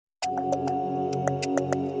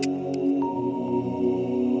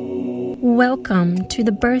Welcome to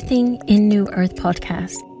the Birthing in New Earth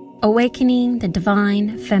podcast, awakening the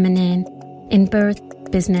divine feminine in birth,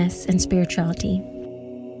 business, and spirituality.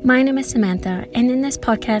 My name is Samantha, and in this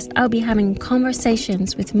podcast, I'll be having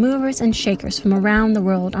conversations with movers and shakers from around the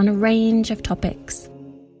world on a range of topics.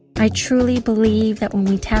 I truly believe that when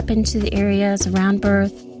we tap into the areas around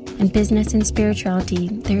birth and business and spirituality,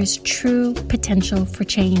 there is true potential for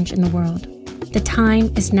change in the world. The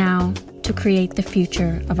time is now to create the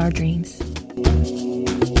future of our dreams.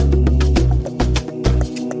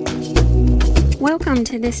 Welcome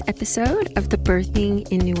to this episode of the Birthing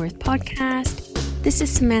in New Earth podcast. This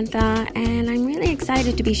is Samantha, and I'm really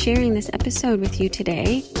excited to be sharing this episode with you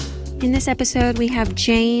today. In this episode, we have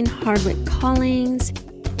Jane Hardwick Collins.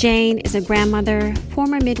 Jane is a grandmother,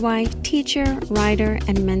 former midwife, teacher, writer,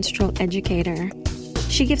 and menstrual educator.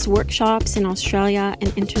 She gives workshops in Australia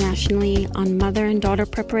and internationally on mother and daughter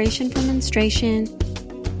preparation for menstruation,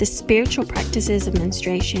 the spiritual practices of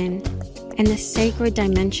menstruation, and the sacred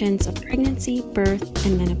dimensions of pregnancy, birth,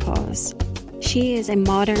 and menopause. She is a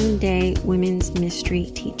modern-day women's mystery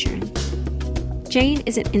teacher. Jane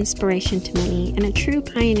is an inspiration to many and a true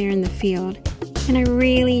pioneer in the field, and I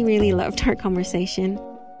really loved our conversation.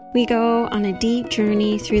 We go on a deep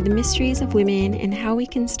journey through the mysteries of women and how we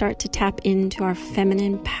can start to tap into our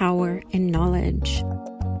feminine power and knowledge.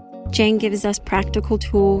 Jane gives us practical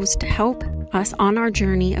tools to help us on our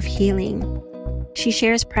journey of healing. She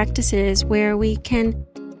shares practices where we can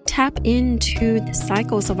tap into the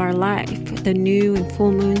cycles of our life, the new and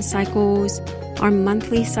full moon cycles, our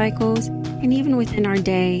monthly cycles, and even within our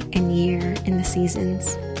day and year in the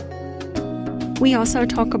seasons. We also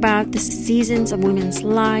talk about the seasons of women's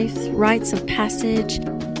life, rites of passage,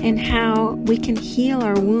 and how we can heal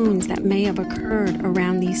our wounds that may have occurred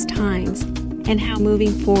around these times, and how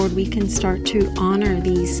moving forward we can start to honor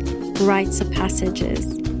these rites of passages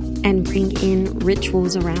and bring in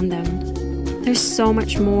rituals around them. There's so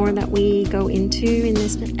much more that we go into in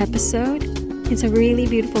this episode. It's a really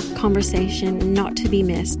beautiful conversation not to be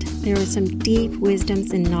missed. There are some deep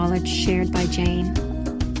wisdoms and knowledge shared by Jane.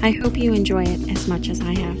 I hope you enjoy it as much as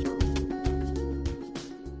I have.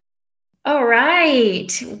 All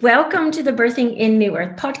right. Welcome to the Birthing in New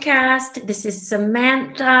Earth podcast. This is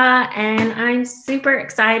Samantha, and I'm super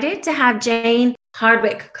excited to have Jane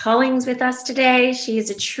Hardwick Collins with us today. She is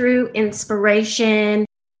a true inspiration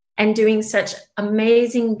and doing such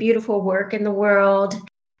amazing, beautiful work in the world.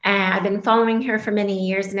 And I've been following her for many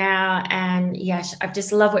years now. And yes, I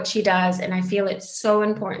just love what she does. And I feel it's so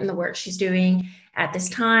important, the work she's doing at this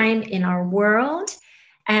time in our world.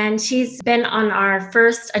 And she's been on our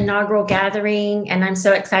first inaugural gathering, and I'm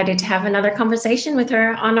so excited to have another conversation with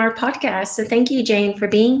her on our podcast. So thank you, Jane, for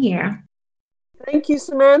being here. Thank you,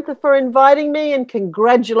 Samantha, for inviting me, and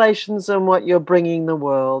congratulations on what you're bringing the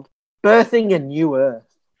world. Birthing a new earth.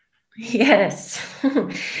 Yes.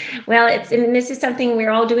 Well, and this is something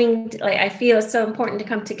we're all doing. Like, I feel it's so important to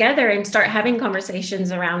come together and start having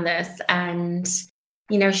conversations around this and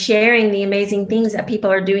sharing the amazing things that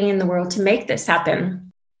people are doing in the world to make this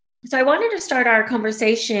happen. So I wanted to start our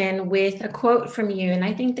conversation with a quote from you, and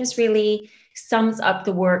I think this really sums up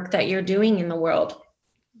the work that you're doing in the world.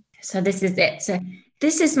 So this is it. So,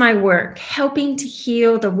 this is my work, helping to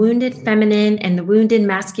heal the wounded feminine and the wounded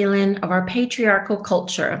masculine of our patriarchal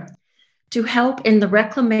culture, to help in the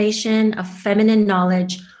reclamation of feminine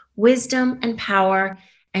knowledge, wisdom, and power,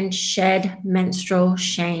 and shed menstrual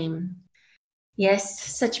shame. Yes,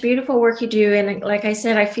 such beautiful work you do. And like I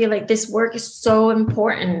said, I feel like this work is so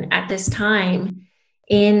important at this time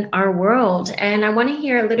in our world. And I want to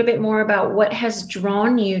hear a little bit more about what has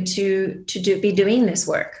drawn you to be doing this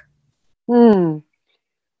work.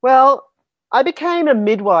 Well, I became a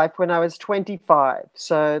midwife when I was 25.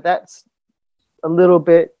 So that's a little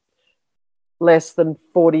bit less than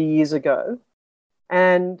 40 years ago.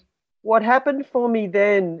 And what happened for me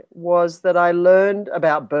then was that I learned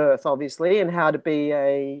about birth, obviously, and how to be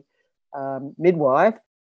a midwife.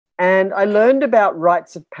 And I learned about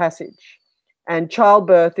rites of passage. And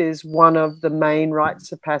childbirth is one of the main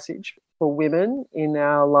rites of passage for women in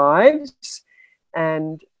our lives.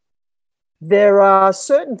 And there are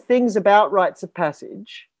certain things about rites of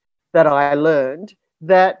passage that I learned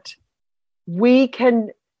that we can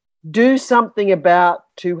do something about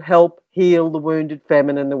to help heal the wounded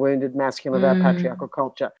feminine, the wounded masculine of our patriarchal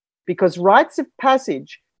culture. Because rites of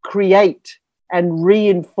passage create and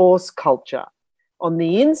reinforce culture. On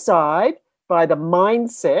the inside, by the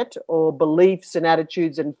mindset or beliefs and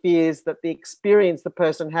attitudes and fears that the experience the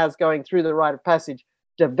person has going through the rite of passage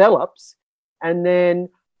develops. And then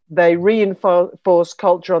they reinforce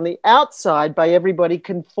culture on the outside by everybody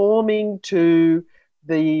conforming to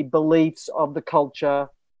the beliefs of the culture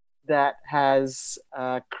that has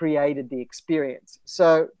created the experience.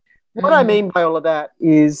 So what I mean by all of that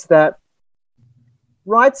is that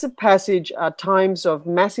rites of passage are times of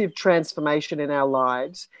massive transformation in our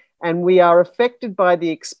lives, and we are affected by the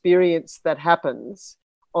experience that happens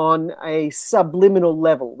on a subliminal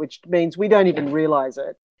level, which means we don't even realize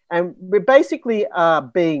it. And we basically are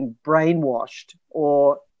being brainwashed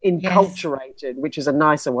or enculturated, which is a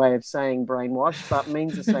nicer way of saying brainwashed, but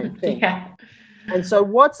means the same thing. And so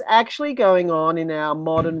what's actually going on in our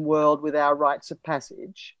modern world with our rites of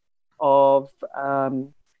passage of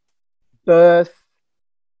birth,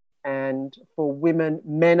 and for women,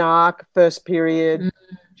 menarche, first period,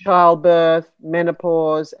 childbirth,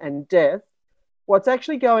 menopause, and death, what's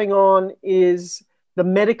actually going on is the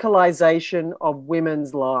medicalization of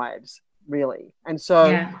women's lives, really. And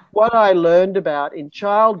so what I learned about in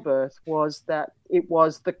childbirth was that it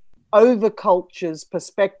was the overculture's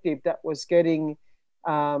perspective that was getting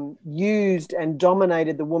used and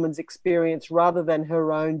dominated the woman's experience rather than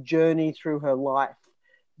her own journey through her life,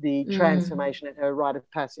 the transformation and her rite of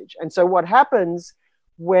passage. And so what happens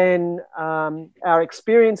when our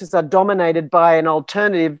experiences are dominated by an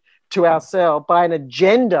alternative to ourselves, by an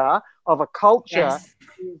agenda of a culture,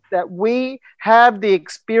 is that we have the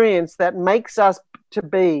experience that makes us to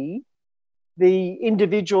be the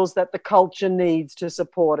individuals that the culture needs to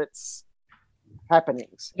support its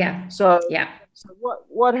happenings. So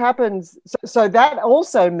what happens? So that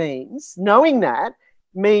also means, knowing that,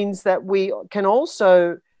 means that we can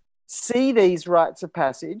also see these rites of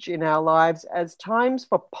passage in our lives as times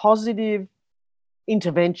for positive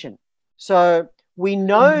intervention. So we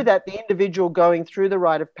know that the individual going through the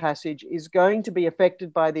rite of passage is going to be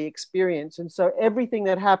affected by the experience. And so everything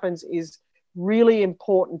that happens is really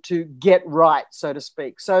important to get right, so to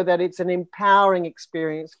speak, so that it's an empowering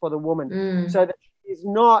experience for the woman, so that she is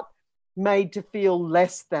not made to feel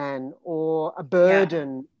less than or a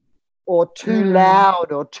burden or too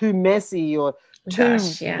loud or too messy or too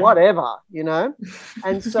whatever, you know.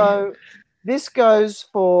 And so this goes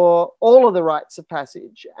for all of the rites of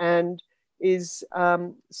passage and is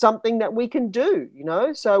something that we can do, you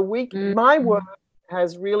know. So my work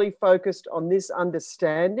has really focused on this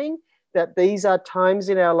understanding that these are times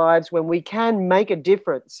in our lives when we can make a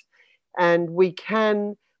difference, and we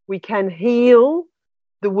can heal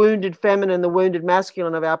the wounded feminine, the wounded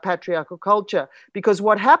masculine of our patriarchal culture. Because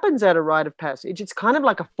what happens at a rite of passage, it's kind of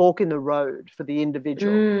like a fork in the road for the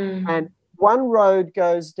individual. And one road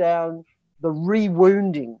goes down the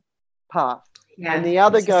re-wounding path, and the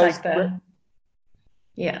other goes like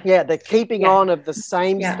the keeping on of the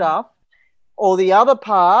same stuff, or the other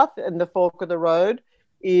path and the fork of the road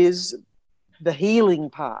is the healing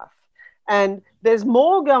path. And there's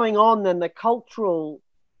more going on than the cultural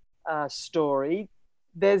story.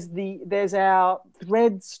 There's our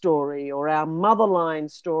thread story, or our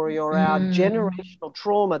motherline story, or our generational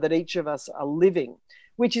trauma that each of us are living,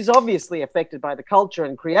 which is obviously affected by the culture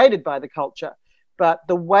and created by the culture. But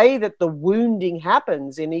the way that the wounding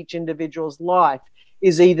happens in each individual's life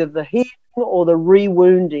is either the healing or the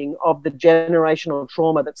re-wounding of the generational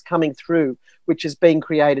trauma that's coming through, which is being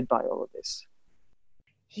created by all of this.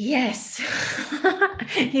 Yes,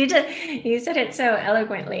 you said it so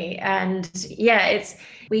eloquently. And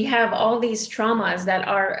we have all these traumas that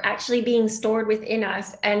are actually being stored within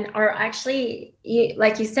us and are actually,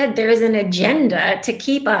 like you said, there is an agenda to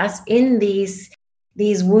keep us in these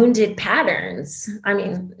wounded patterns. I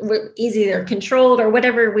mean, we're either controlled or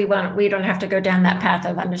whatever we want. We don't have to go down that path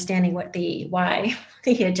of understanding why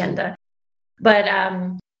the agenda.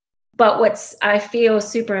 But what's I feel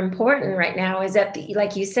super important right now is that,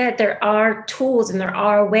 like you said, there are tools and there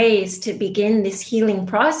are ways to begin this healing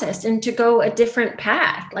process and to go a different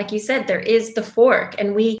path. Like you said, there is the fork,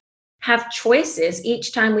 and we have choices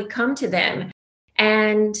each time we come to them.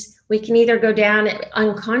 And we can either go down it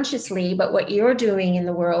unconsciously, but what you're doing in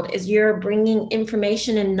the world is you're bringing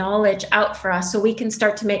information and knowledge out for us so we can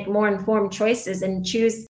start to make more informed choices and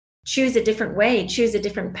choose a different way, choose a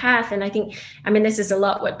different path. And I think, this is a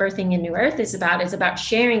lot what Birthing a New Earth is about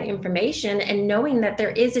sharing information and knowing that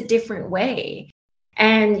there is a different way.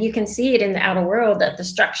 And you can see it in the outer world that the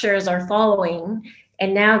structures are following.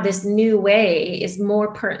 And now this new way is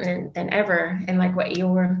more pertinent than ever. And like what you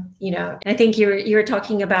were, I think you were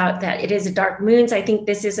talking about that it is a dark moons. I think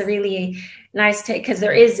this is a really nice take because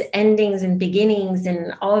there is endings and beginnings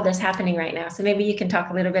and all of this happening right now. So maybe you can talk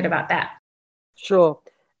a little bit about that. Sure.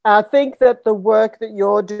 I think that the work that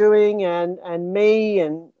you're doing and me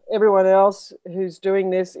and everyone else who's doing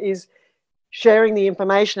this is sharing the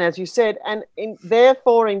information, as you said, and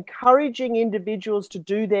therefore encouraging individuals to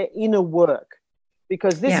do their inner work,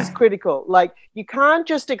 because this is critical. Like, you can't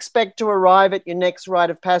just expect to arrive at your next rite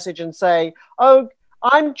of passage and say, oh,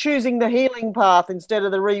 I'm choosing the healing path instead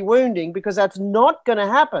of the rewounding, because that's not going to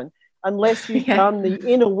happen unless you've done the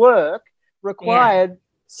inner work required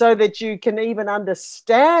so that you can even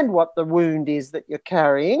understand what the wound is that you're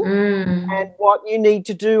carrying and what you need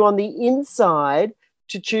to do on the inside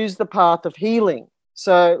to choose the path of healing.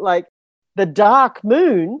 So, like, the dark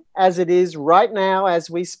moon, as it is right now as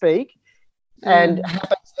we speak, and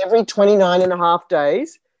happens every 29 and a half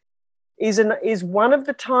days, is one of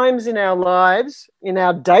the times in our lives, in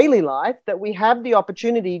our daily life, that we have the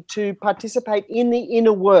opportunity to participate in the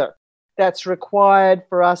inner work that's required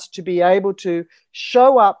for us to be able to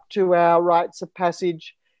show up to our rites of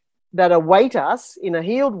passage that await us in a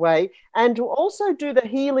healed way, and to also do the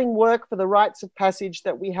healing work for the rites of passage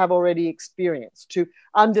that we have already experienced, to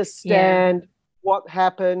understand what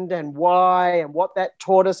happened and why and what that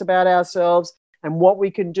taught us about ourselves and what we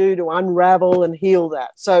can do to unravel and heal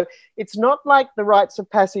that. So it's not like the rites of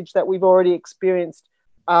passage that we've already experienced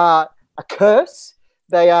are a curse.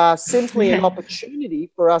 They are simply an opportunity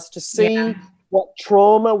for us to see what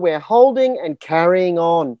trauma we're holding and carrying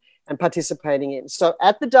on and participating in. So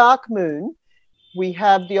at the dark moon, we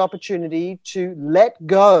have the opportunity to let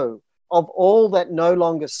go of all that no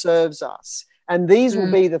longer serves us. And these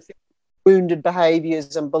will be the wounded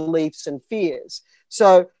behaviors and beliefs and fears.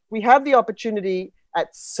 So we have the opportunity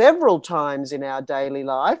at several times in our daily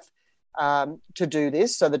life to do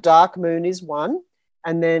this. So the dark moon is one.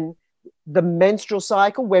 And then the menstrual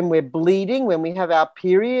cycle, when we're bleeding, when we have our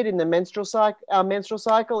period in the menstrual cycle, our menstrual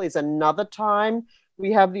cycle is another time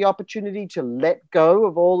we have the opportunity to let go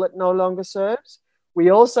of all that no longer serves. We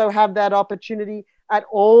also have that opportunity at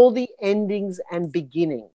all the endings and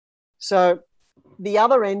beginnings. So the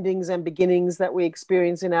other endings and beginnings that we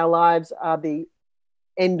experience in our lives are the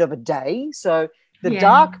end of a day. So the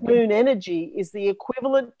dark moon energy is the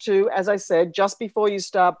equivalent to, as I said, just before you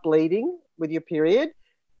start bleeding with your period,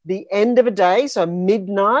 the end of a day. So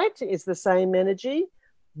midnight is the same energy.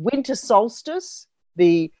 Winter solstice,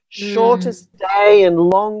 the shortest day and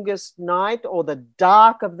longest night, or the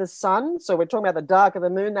dark of the sun. So we're talking about the dark of the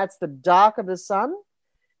moon. That's the dark of the sun.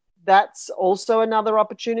 That's also another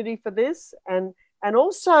opportunity for this. And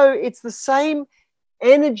also it's the same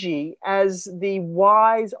energy as the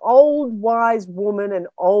old wise woman and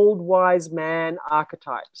old wise man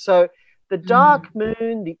archetype. So the dark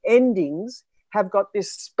moon, the endings, have got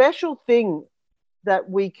this special thing that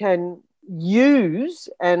we can use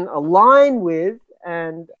and align with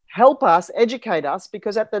and help us, educate us,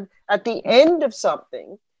 because at the end of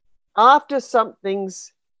something, after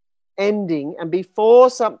something's ending and before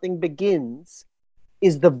something begins,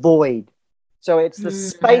 is the void. So it's the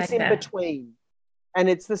space in between. And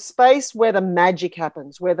it's the space where the magic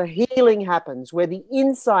happens, where the healing happens, where the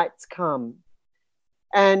insights come.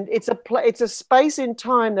 And it's a space in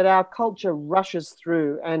time that our culture rushes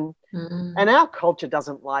through, and our culture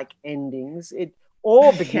doesn't like endings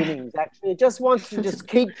or beginnings. Actually, it just wants to just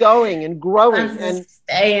keep going and growing and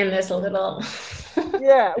stay in this little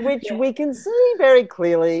which we can see very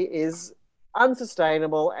clearly is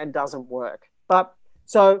unsustainable and doesn't work. But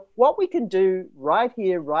so what we can do right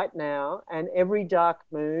here, right now, and every dark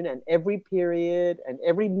moon and every period and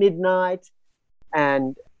every midnight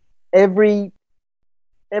and every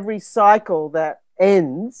cycle that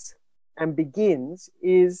ends and begins,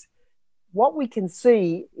 is what we can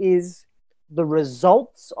see is the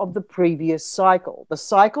results of the previous cycle. The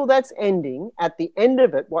cycle that's ending, at the end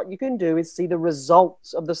of it, what you can do is see the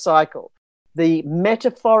results of the cycle, the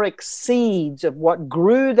metaphoric seeds of what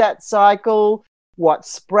grew that cycle, what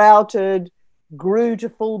sprouted, grew to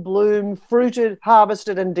full bloom, fruited,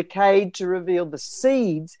 harvested, and decayed to reveal the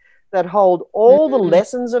seeds that hold all the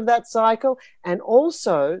lessons of that cycle. And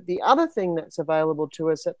also the other thing that's available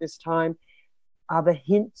to us at this time are the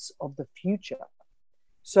hints of the future.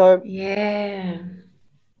 So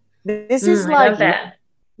this is like, I love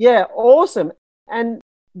that. Awesome. And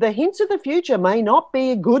the hints of the future may not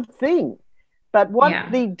be a good thing, but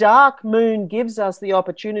what the dark moon gives us the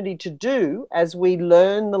opportunity to do as we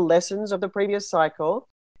learn the lessons of the previous cycle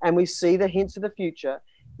and we see the hints of the future,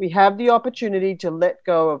 we have the opportunity to let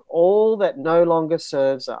go of all that no longer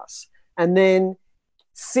serves us, and then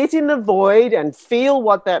sit in the void and feel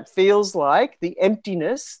what that feels like, the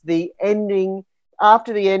emptiness, the ending,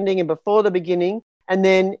 after the ending and before the beginning. And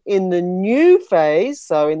then in the new phase,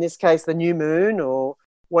 so in this case, the new moon or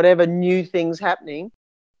whatever new things happening,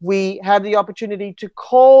 we have the opportunity to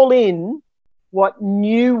call in what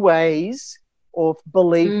new ways or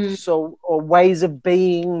beliefs or ways of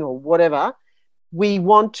being or whatever we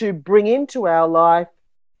want to bring into our life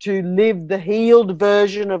to live the healed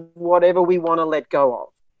version of whatever we want to let go of.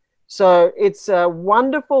 So it's a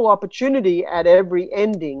wonderful opportunity at every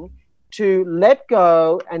ending to let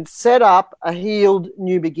go and set up a healed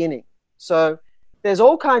new beginning. So there's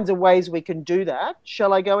all kinds of ways we can do that.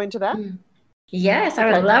 Shall I go into that? Yes,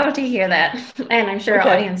 I would love to hear that. And I'm sure our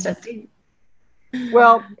audience does too.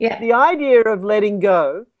 Well, the idea of letting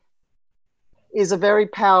go is a very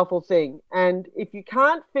powerful thing. And if you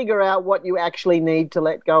can't figure out what you actually need to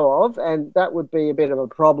let go of, and that would be a bit of a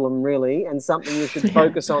problem really, and something you should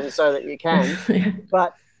focus on so that you can.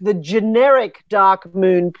 But the generic dark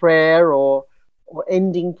moon prayer or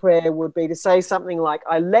ending prayer would be to say something like,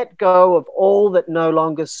 I let go of all that no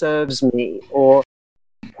longer serves me, or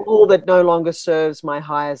all that no longer serves my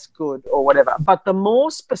highest good, or whatever. But the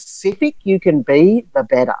more specific you can be, the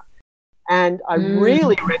better. And I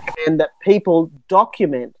really recommend that people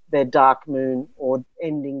document their dark moon or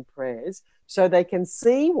ending prayers so they can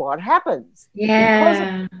see what happens.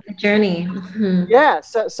 Yeah, the journey. Mm-hmm. Yeah,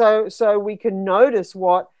 so we can notice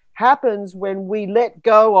what happens when we let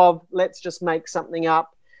go of, let's just make something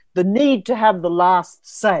up, the need to have the last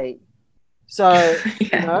say. So,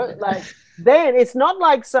 then it's not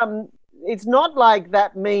like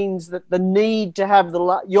that means that the need to have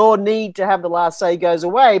your need to have the last say goes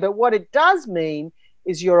away. But what it does mean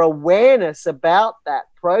is your awareness about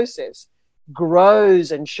that process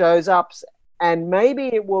grows and shows up. And maybe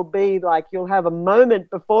it will be like you'll have a moment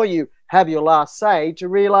before you have your last say to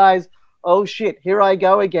realize, oh shit, here I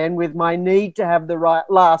go again with my need to have the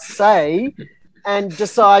last say, and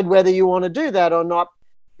decide whether you want to do that or not,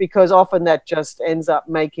 because often that just ends up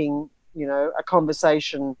making, a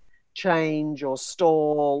conversation change or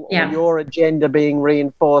stall, or your agenda being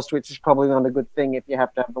reinforced, which is probably not a good thing if you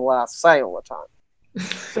have to have the last say all the time.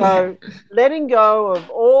 So letting go of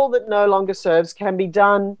all that no longer serves can be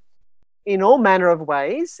done in all manner of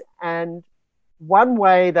ways. And one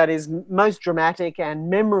way that is most dramatic and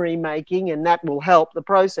memory making, and that will help the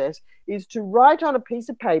process, is to write on a piece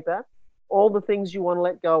of paper all the things you want to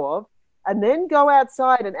let go of, and then go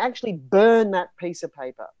outside and actually burn that piece of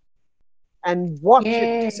paper and watch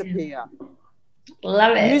it disappear.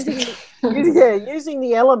 Love it. Using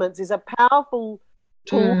the elements is a powerful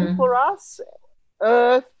tool for us.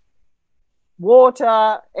 Earth,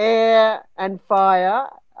 water, air, and fire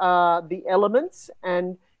are the elements,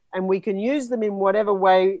 and we can use them in whatever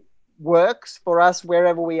way works for us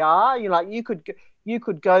wherever we are. You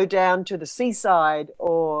could go down to the seaside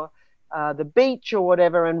or the beach or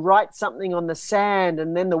whatever and write something on the sand,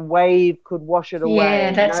 and then the wave could wash it away.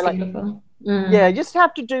 Yeah, that's beautiful. Yeah, you just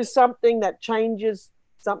have to do something that changes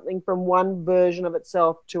something from one version of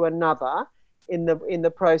itself to another in the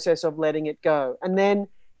process of letting it go. And then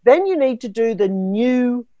you need to do the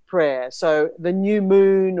new prayer. So the new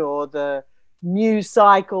moon or the new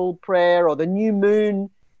cycle prayer or the new moon.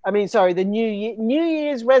 The New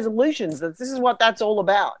Year's resolutions. This is what that's all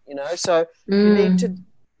about, So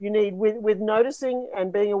you need with noticing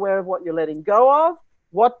and being aware of what you're letting go of.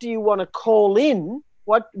 What do you want to call in?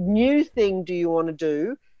 What new thing do you want to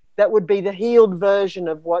do that would be the healed version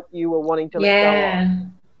of what you were wanting to let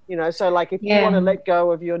go of? So like if you want to let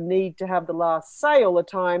go of your need to have the last say all the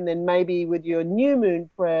time, then maybe with your new moon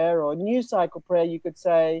prayer or new cycle prayer, you could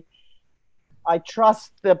say, I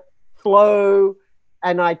trust the flow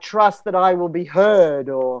and I trust that I will be heard,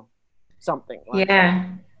 or something like that.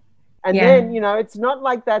 And then, it's not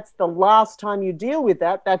like that's the last time you deal with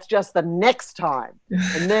that. That's just the next time.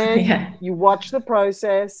 And then you watch the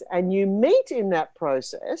process and you meet in that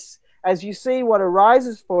process as you see what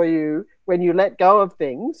arises for you when you let go of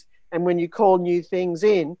things and when you call new things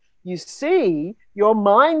in. You see your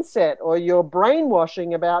mindset or your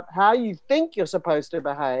brainwashing about how you think you're supposed to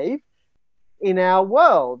behave in our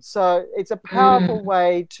world. So it's a powerful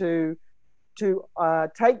way to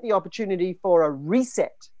take the opportunity for a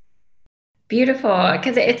reset. Beautiful,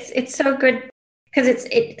 because it's so good, because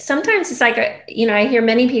sometimes it's like I hear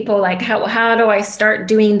many people like, how do I start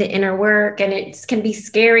doing the inner work, and it can be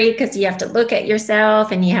scary because you have to look at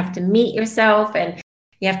yourself and you have to meet yourself and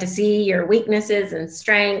you have to see your weaknesses and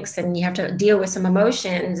strengths, and you have to deal with some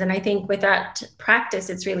emotions. And I think with that practice,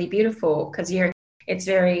 it's really beautiful because it's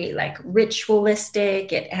very like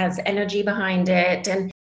ritualistic. It has energy behind it,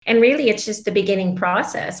 and really, it's just the beginning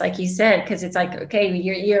process, like you said, because it's like, okay,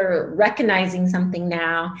 you're recognizing something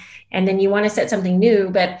now, and then you want to set something new,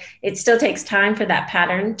 but it still takes time for that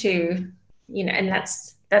pattern to, and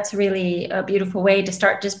that's really a beautiful way to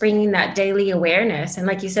start just bringing that daily awareness. And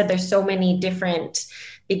like you said, there's so many different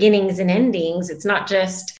beginnings and endings. It's not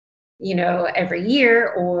just every year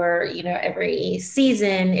or, every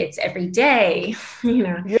season. It's every day,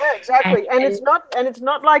 Yeah, exactly. And and it's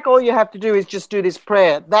not like all you have to do is just do this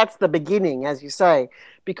prayer. That's the beginning, as you say,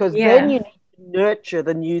 because then yeah. you need to nurture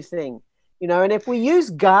the new thing. And if we use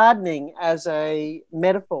gardening as a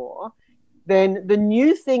metaphor, then the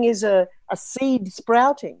new thing is a seed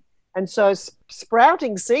sprouting. And so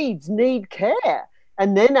sprouting seeds need care.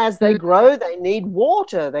 And then as they grow, they need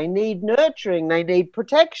water, they need nurturing, they need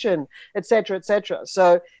protection, etc., etc.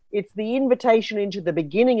 So it's the invitation into the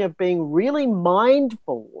beginning of being really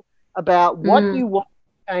mindful about what you want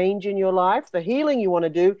to change in your life, the healing you want to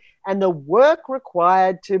do, and the work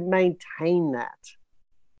required to maintain that.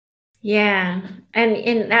 Yeah. And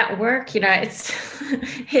in that work, it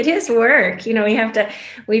is work.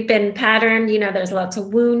 We've been patterned, there's lots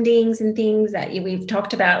of woundings and things that we've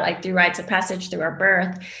talked about, like through rites of passage, through our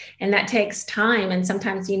birth. And that takes time. And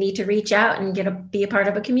sometimes you need to reach out and be a part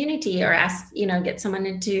of a community or ask, get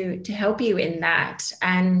someone to help you in that.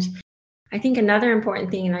 And I think another important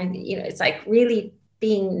thing, and it's like really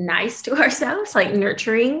being nice to ourselves, like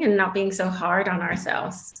nurturing and not being so hard on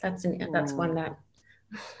ourselves. That's one that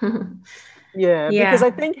Yeah, because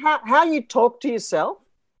I think how you talk to yourself,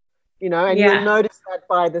 and you'll notice that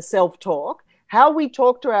by the self-talk, how we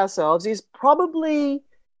talk to ourselves is probably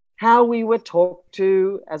how we were talked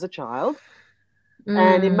to as a child.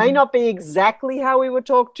 And it may not be exactly how we were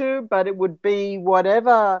talked to, but it would be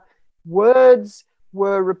whatever words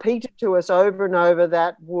were repeated to us over and over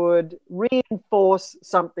that would reinforce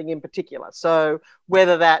something in particular. So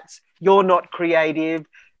whether that's you're not creative,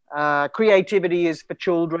 creativity is for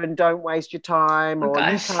children, don't waste your time, or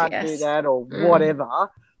you can't do that, or whatever,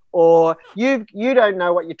 or you don't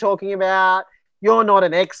know what you're talking about, you're not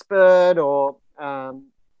an expert, or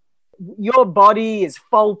your body is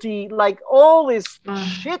faulty, like all this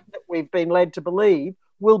shit that we've been led to believe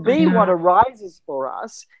will be what arises for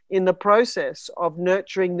us in the process of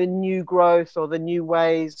nurturing the new growth or the new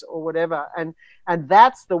ways or whatever. And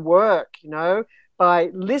that's the work, by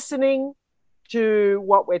listening to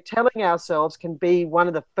what we're telling ourselves can be one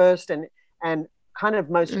of the first and kind of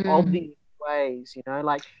most obvious ways,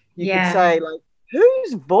 like you could say, like,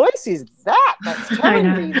 whose voice is that that's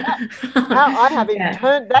telling me that? How I have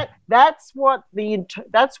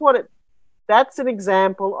that's an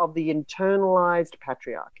example of the internalized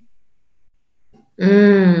patriarchy.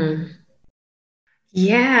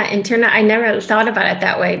 Yeah, I never thought about it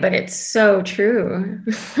that way, but it's so true.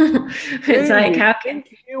 It's like, how can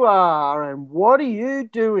you are, and what are you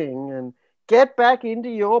doing, and get back into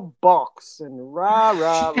your box, and rah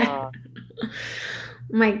rah rah.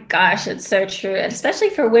 My gosh, it's so true, especially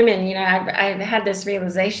for women. I've had this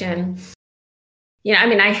realization.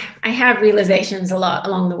 I have realizations a lot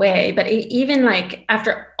along the way, but even like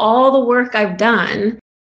after all the work I've done,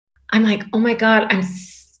 I'm like, oh my God, I'm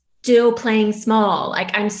still playing small.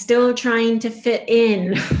 Like I'm still trying to fit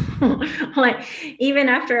in. Like even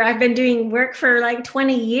after I've been doing work for like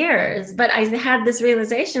 20 years, but I had this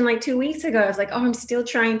realization like 2 weeks ago. I was like, oh, I'm still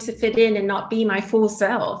trying to fit in and not be my full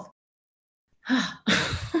self.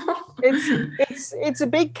 It's a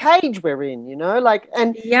big cage we're in,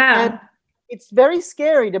 and it's very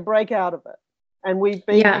scary to break out of it. And we've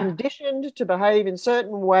been conditioned to behave in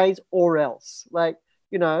certain ways or else, like,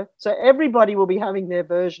 so everybody will be having their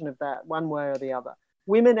version of that one way or the other,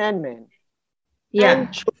 women and men.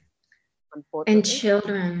 And children, unfortunately. And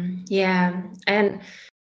children. Yeah. And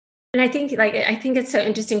I think it's so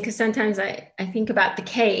interesting because sometimes I think about the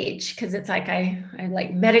cage, because it's like I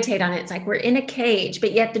like meditate on it. It's like we're in a cage,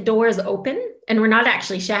 but yet the door is open and we're not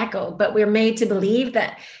actually shackled, but we're made to believe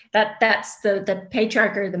that's the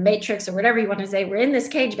patriarch or the matrix or whatever you want to say. We're in this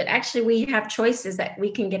cage, but actually we have choices that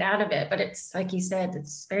we can get out of it. But it's like you said,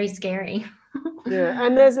 it's very scary. Yeah,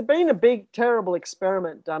 and there's been a big, terrible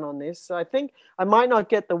experiment done on this. So I think I might not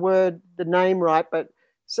get the name right, but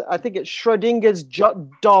I think it's Schrodinger's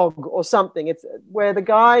dog or something. It's where the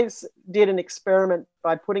guys did an experiment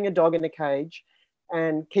by putting a dog in a cage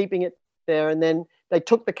and keeping it there, and then they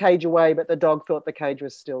took the cage away, but the dog thought the cage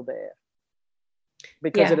was still there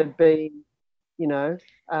because it had been,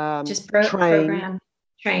 just programmed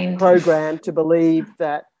to believe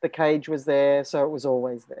that the cage was there, so it was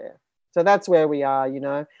always there. So that's where we are,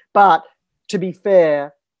 But to be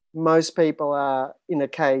fair, most people are in a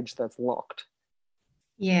cage that's locked.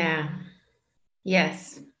 Yeah.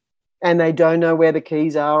 Yes. And they don't know where the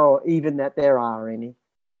keys are or even that there are any.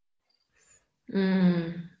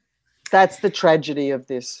 That's the tragedy of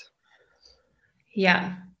this.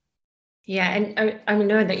 Yeah. Yeah. And I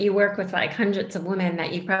know that you work with like hundreds of women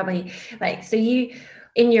that you probably like, so you,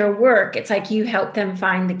 in your work, it's like you help them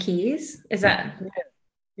find the keys. Is that?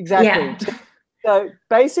 Exactly. Yeah. So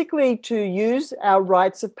basically, to use our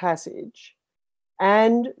rites of passage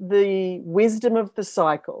and the wisdom of the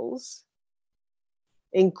cycles,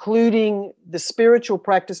 including the spiritual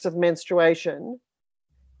practice of menstruation,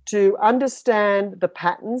 to understand the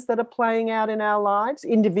patterns that are playing out in our lives,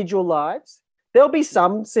 individual lives. There'll be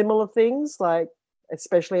some similar things, like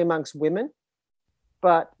especially amongst women,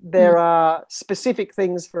 but there are specific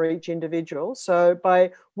things for each individual. So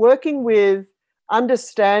by working with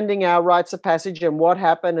understanding our rites of passage and what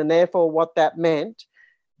happened and therefore what that meant,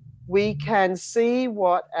 we can see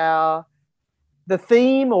what the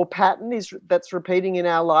theme or pattern is that's repeating in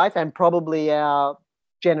our life and probably our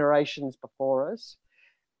generations before us.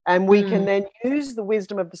 And we can then use the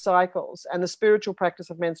wisdom of the cycles and the spiritual practice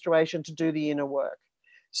of menstruation to do the inner work.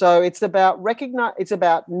 So it's about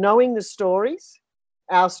knowing the stories,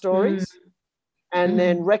 our stories, and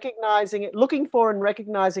then recognizing it, looking for and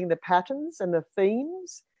recognizing the patterns and the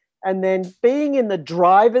themes, and then being in the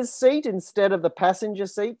driver's seat instead of the passenger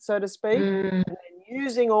seat, so to speak, and then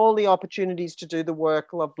using all the opportunities to do the work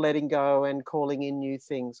of letting go and calling in new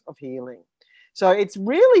things of healing. So it's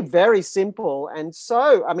really very simple. And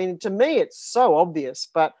so, I mean, to me, it's so obvious,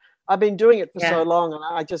 but I've been doing it for so long and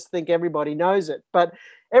I just think everybody knows it. But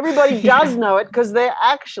everybody does know it because they're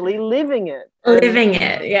actually living it. Living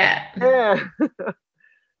it, yeah. Yeah.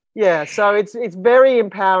 Yeah, so it's very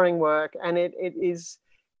empowering work, and it is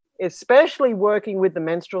especially working with the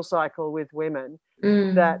menstrual cycle with women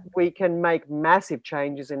that we can make massive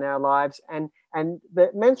changes in our lives. And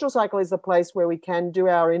the menstrual cycle is the place where we can do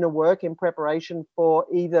our inner work in preparation for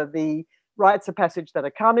either the rites of passage that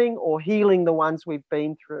are coming or healing the ones we've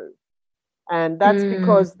been through. And that's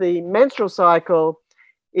because the menstrual cycle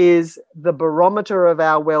is the barometer of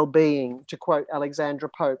our well-being, to quote Alexandra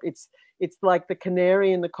Pope. It's like the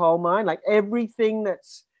canary in the coal mine. Like everything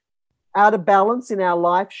that's out of balance in our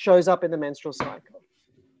life shows up in the menstrual cycle.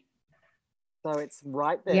 So it's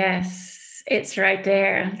right there. Yes, it's right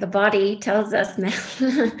there. The body tells us now.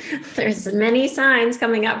 There's many signs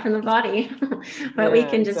coming up from the body, but we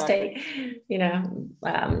can just take,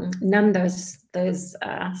 numb those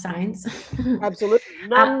signs. Absolutely,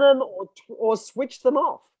 numb them or switch them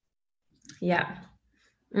off. Yeah.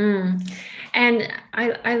 And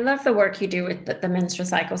I love the work you do with the menstrual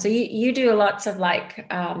cycle. So you do lots of like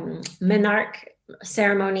menarche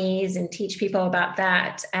ceremonies and teach people about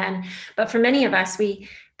that. But for many of us, we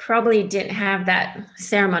probably didn't have that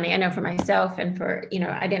ceremony. I know for myself and for,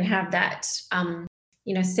 I didn't have that,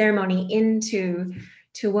 ceremony into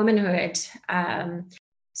womanhood.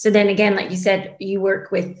 So then again, like you said, you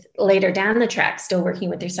work with later down the track, still working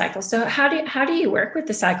with their cycles. So how do you work with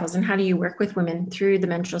the cycles, and how do you work with women through the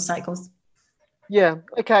menstrual cycles? Yeah.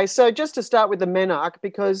 Okay. So just to start with the menarche,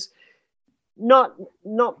 because not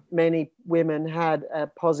many women had a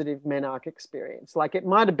positive menarche experience. Like it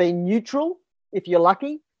might have been neutral if you're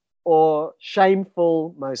lucky, or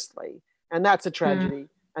shameful mostly. And that's a tragedy.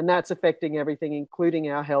 And that's affecting everything, including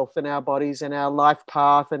our health and our bodies and our life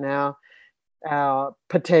path and our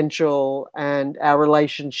potential and our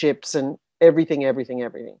relationships and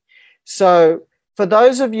everything. So for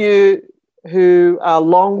those of you who are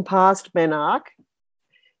long past menarche,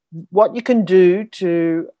 what you can do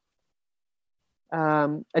to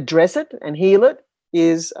address it and heal it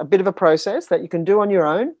is a bit of a process that you can do on your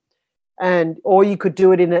own, or you could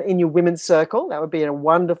do it in your women's circle. That would be a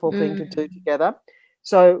wonderful thing to do together.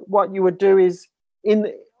 So what you would do is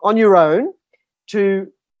on your own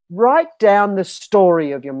to write down the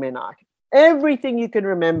story of your menarche, everything you can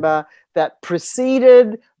remember that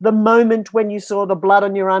preceded the moment when you saw the blood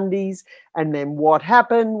on your undies, and then what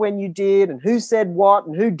happened when you did, and who said what,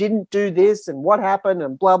 and who didn't do this, and what happened,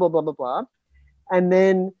 and blah, blah, blah, blah, blah. And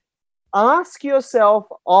then ask yourself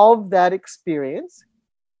of that experience,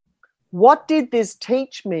 what did this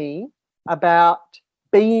teach me about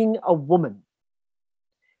being a woman?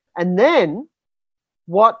 And then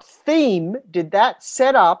what theme did that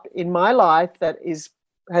set up in my life that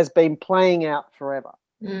has been playing out forever?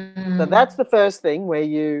 So that's the first thing, where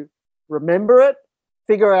you remember it,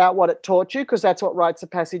 figure out what it taught you, because that's what rites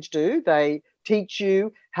of passage do. They teach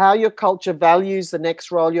you how your culture values the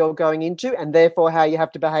next role you're going into, and therefore how you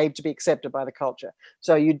have to behave to be accepted by the culture.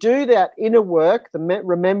 So you do that inner work, the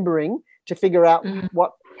remembering, to figure out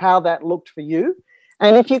how that looked for you.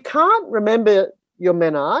 And if you can't remember your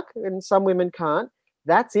menarche, and some women can't,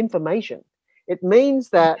 that's information. It means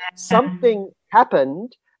that something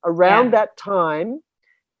happened around that time,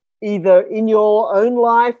 either in your own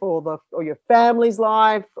life or your family's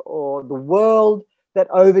life or the world, that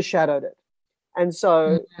overshadowed it. And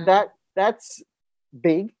so that's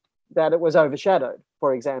big, that it was overshadowed.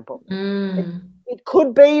 for example. Mm. It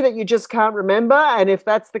could be that you just can't remember, and if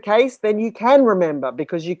that's the case, then you can remember,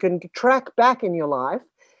 because you can track back in your life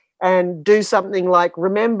and do something like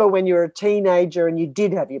remember when you were a teenager and you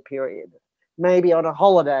did have your period, maybe on a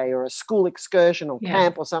holiday or a school excursion or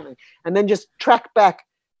camp or something, and then just track back,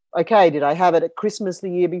 okay, did I have it at Christmas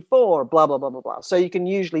the year before, blah, blah, blah, blah, blah. So you can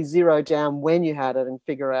usually zero down when you had it and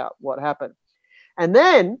figure out what happened. And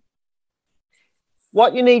then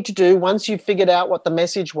what you need to do once you've figured out what the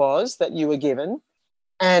message was that you were given,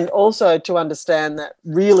 and also to understand that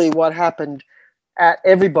really what happened at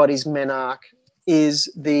everybody's menarche is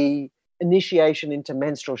the initiation into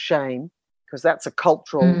menstrual shame, because that's a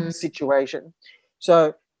cultural situation.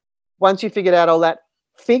 So once you figured out all that,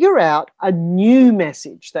 figure out a new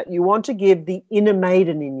message that you want to give the inner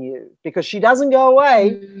maiden in you, because she doesn't go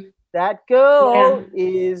away. That girl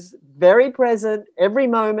is very present every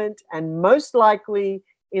moment, and most likely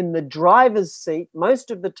in the driver's seat, most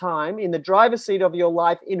of the time, in the driver's seat of your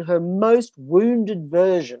life, in her most wounded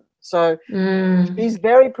version. So she's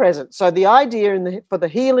very present. So the idea for the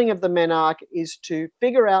healing of the menarche is to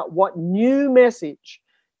figure out what new message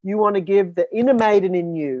you want to give the inner maiden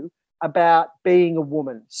in you about being a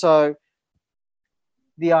woman. So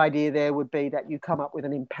the idea there would be that you come up with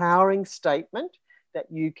an empowering statement that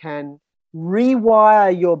you can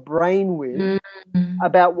rewire your brain with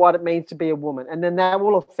about what it means to be a woman. And then that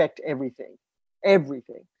will affect everything.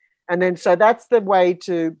 And then so that's the way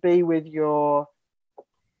to be with your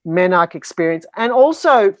menarche experience, and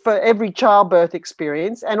also for every childbirth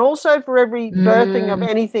experience, and also for every birthing of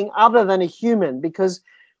anything other than a human, because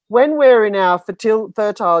when we're in our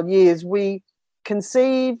fertile years, we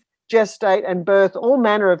conceive, gestate, and birth all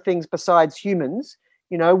manner of things besides humans.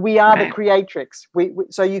 You know, we are the creatrix.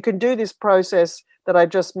 So you can do this process that I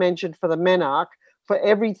just mentioned for the menarche for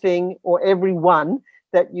everything or everyone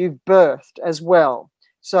that you've birthed as well.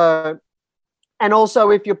 So, and also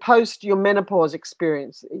if you're post your menopause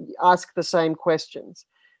experience, ask the same questions.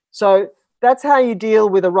 So that's how you deal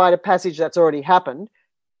with a rite of passage that's already happened.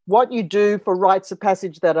 What you do for rites of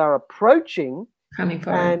passage that are approaching coming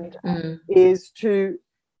forward is to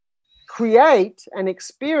create an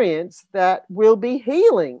experience that will be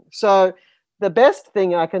healing. So the best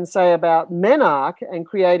thing I can say about menarche and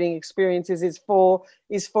creating experiences is for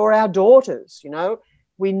our daughters. You know,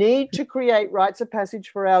 we need to create rites of passage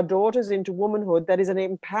for our daughters into womanhood that is an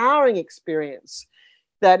empowering experience,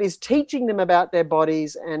 that is teaching them about their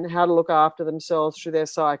bodies and how to look after themselves through their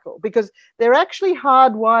cycle, because they're actually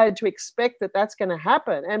hardwired to expect that that's going to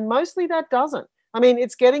happen, and mostly that doesn't. I mean,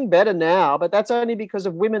 it's getting better now, but that's only because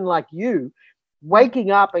of women like you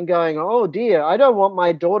waking up and going, oh dear, I don't want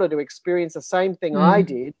my daughter to experience the same thing I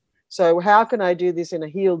did. So how can I do this in a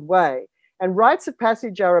healed way? And rites of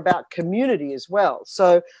passage are about community as well.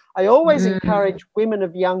 So I always encourage women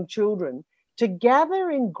of young children to gather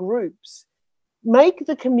in groups, make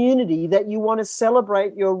the community that you want to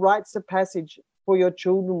celebrate your rites of passage for your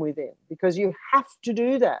children within, because you have to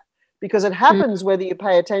do that. Because it happens whether you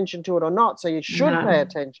pay attention to it or not. So you should pay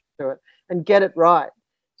attention to it and get it right.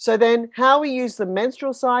 So then how we use the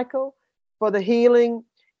menstrual cycle for the healing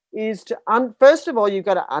is to, first of all, you've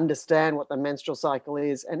got to understand what the menstrual cycle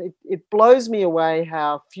is. And it blows me away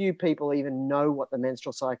how few people even know what the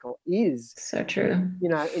menstrual cycle is. So true. You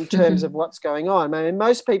know, in terms of what's going on. I mean,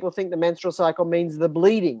 most people think the menstrual cycle means the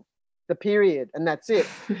bleeding, the period, and that's it.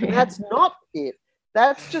 And that's not it.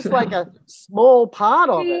 That's just like a small part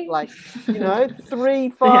of it, like, you know, 3,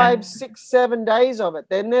 5, 6, 7 days of it.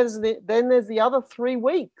 Then there's the other 3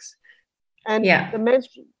 weeks, and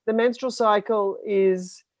the menstrual cycle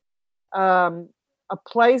is a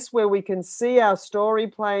place where we can see our story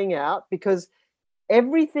playing out, because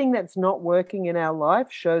everything that's not working in our life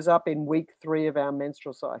shows up in week 3 of our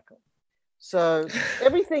menstrual cycle. So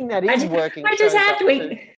everything that is working. I just had week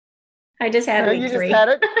 3. You just had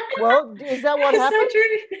it. Well, is that what happened? So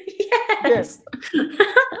true. Yes.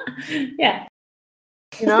 Yeah.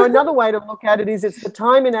 You know, another way to look at it is it's the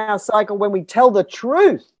time in our cycle when we tell the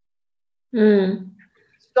truth.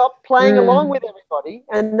 Stop playing along with everybody.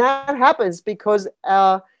 And that happens because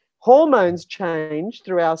our hormones change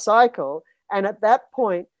through our cycle. And at that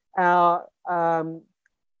point, our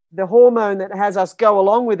the hormone that has us go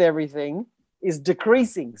along with everything is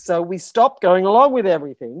decreasing. So we stop going along with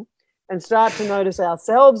everything and start to notice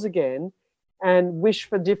ourselves again and wish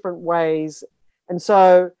for different ways. And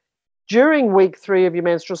so during week 3 of your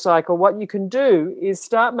menstrual cycle, what you can do is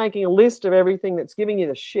start making a list of everything that's giving you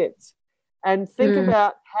the shits and think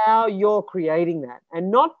about how you're creating that,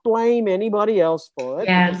 and not blame anybody else for it,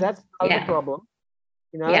 because that's part of the problem.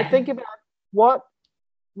 You know, think about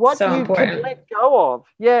what So you important. can let go of.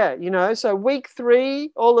 Yeah, you know, so week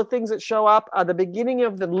 3, all the things that show up are the beginning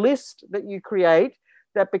of the list that you create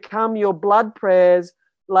that become your blood prayers,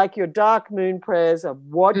 like your dark moon prayers of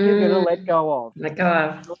what you're going to let go of. Let go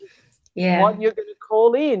of. Yeah. What you're going to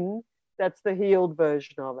call in, that's the healed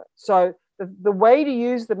version of it. So the way to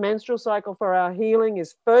use the menstrual cycle for our healing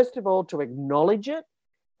is, first of all, to acknowledge it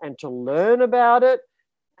and to learn about it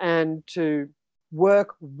and to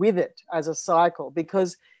work with it as a cycle,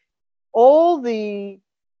 because all the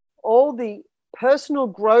personal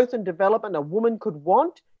growth and development a woman could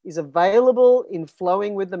want is available in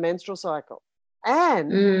flowing with the menstrual cycle.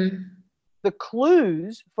 And the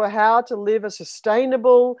clues for how to live a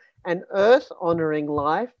sustainable and earth-honoring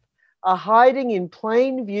life are hiding in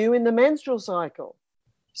plain view in the menstrual cycle.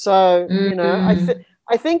 So, you know,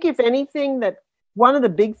 I think if anything, that one of the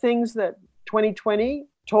big things that 2020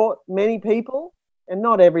 taught many people, and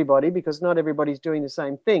not everybody, because not everybody's doing the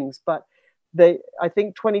same things, but I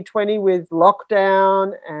think 2020 with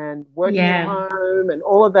lockdown and working at home and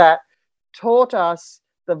all of that taught us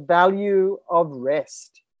the value of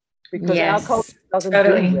rest, because our culture doesn't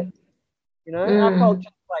do rest. You know, our culture is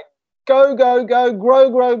like go, go, go, grow,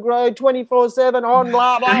 grow, grow, 24/7 on,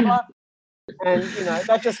 blah, blah, blah. And, you know,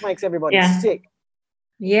 that just makes everybody sick.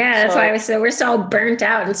 Yeah, that's why we're so burnt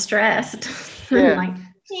out and stressed. Yeah. Like,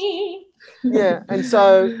 yeah. And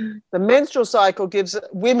so the menstrual cycle gives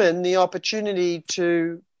women the opportunity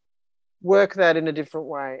to work that in a different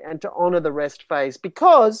way and to honor the rest phase,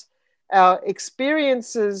 because our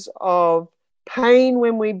experiences of pain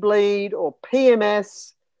when we bleed or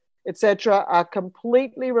PMS, etc., are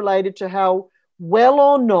completely related to how well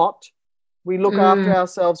or not we look after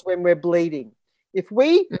ourselves when we're bleeding. If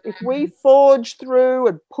we forge through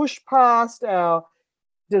and push past our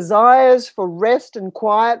desires for rest and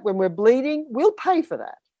quiet when we're bleeding, we'll pay for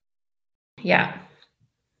that. Yeah,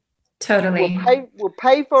 totally. We'll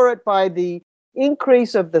pay for it by the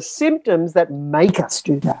increase of the symptoms that make us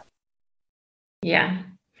do that. Yeah.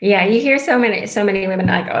 Yeah, you hear so many women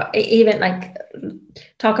like even like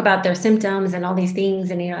talk about their symptoms and all these things,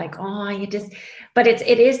 and you're like, oh, but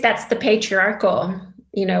that's the patriarchal,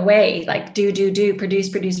 you know, way, like do, produce.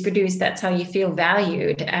 That's how you feel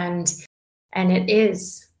valued, and it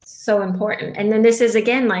is so important. And then this is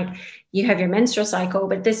again like you have your menstrual cycle,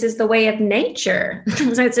 but this is the way of nature.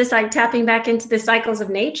 So it's just like tapping back into the cycles of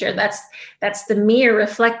nature. That's the mirror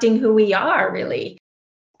reflecting who we are, really.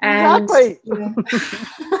 Exactly.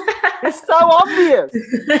 It's so obvious.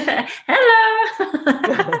 Hello.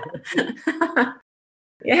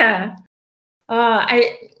 Yeah.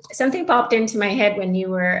 Something popped into my head when you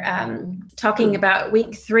were talking about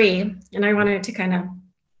week 3, and I wanted to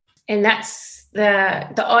and that's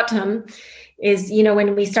the autumn is, you know,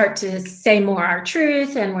 when we start to say more our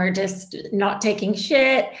truth and we're just not taking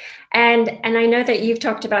shit. And I know that you've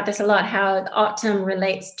talked about this a lot, how autumn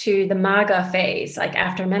relates to the MAGA phase, like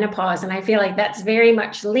after menopause. And I feel like that's very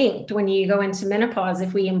much linked when you go into menopause.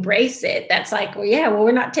 If we embrace it, that's like, well,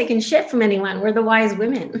 we're not taking shit from anyone. We're the wise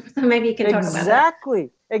women. So maybe you can talk about that.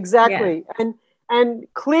 Exactly. Yeah. And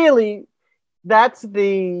clearly that's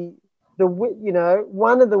the you know,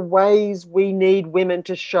 one of the ways we need women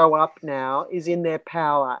to show up now is in their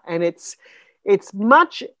power. And it's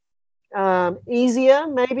much easier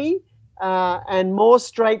maybe and more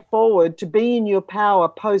straightforward to be in your power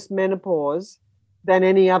post-menopause than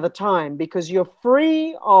any other time, because you're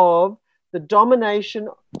free of the domination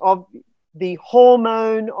of the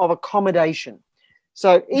hormone of accommodation.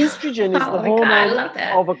 So estrogen is the hormone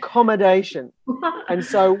of accommodation. And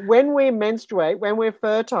so when we menstruate, when we're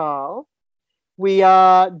fertile, we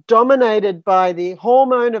are dominated by the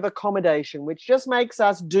hormone of accommodation, which just makes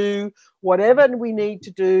us do whatever we need to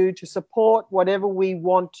do to support whatever we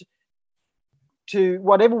want to,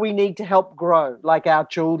 whatever we need to help grow, like our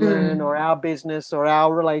children or our business or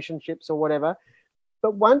our relationships or whatever.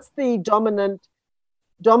 But once the domination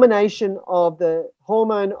of the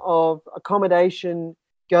hormone of accommodation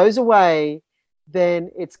goes away, then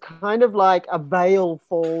it's kind of like a veil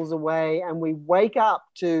falls away and we wake up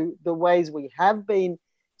to the ways we have been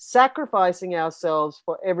sacrificing ourselves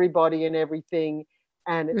for everybody and everything.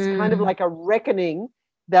 And it's kind of like a reckoning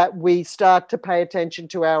that we start to pay attention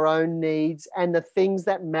to our own needs and the things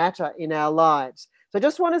that matter in our lives. So I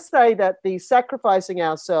just want to say that the sacrificing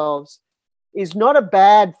ourselves is not a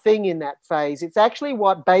bad thing in that phase. It's actually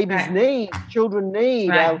what babies need, children need.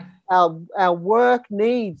 Right. Our work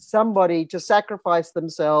needs somebody to sacrifice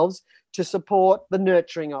themselves to support the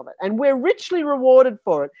nurturing of it. And we're richly rewarded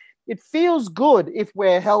for it. It feels good if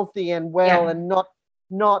we're healthy and well and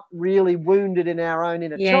not really wounded in our own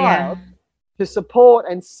inner child to support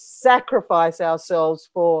and sacrifice ourselves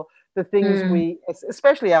for the things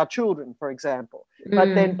especially our children, for example.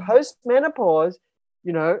 But then post-menopause,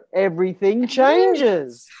 everything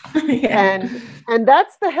changes. And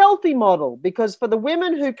that's the healthy model, because for the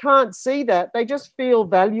women who can't see that, they just feel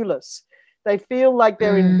valueless. They feel like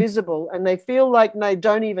they're invisible, and they feel like they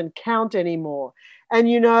don't even count anymore.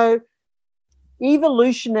 And,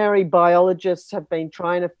 evolutionary biologists have been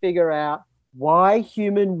trying to figure out why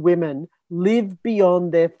human women live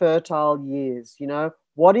beyond their fertile years.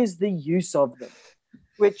 What is the use of them?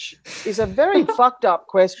 Which is a very fucked up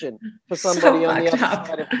question for somebody on the other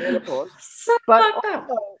side of menopause. But also,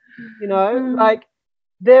 like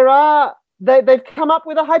they've come up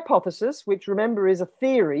with a hypothesis, which, remember, is a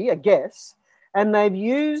theory, a guess, and they've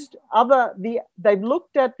looked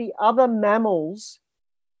at the other mammals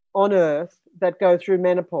on Earth that go through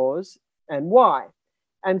menopause and why.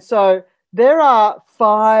 And so there are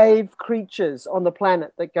 5 creatures on the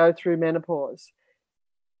planet that go through menopause.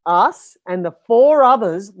 Us and the 4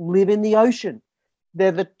 others live in the ocean.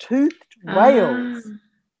 They're the toothed whales.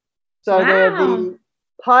 So they're the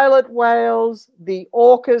pilot whales, the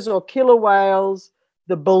orcas or killer whales,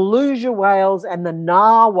 the beluga whales, and the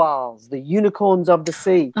narwhals, the unicorns of the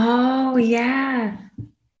sea. Oh, yeah.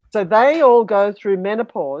 So they all go through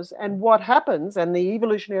menopause, and what happens, and the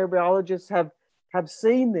evolutionary biologists have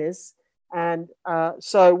seen this, and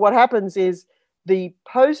so what happens is the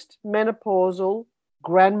post-menopausal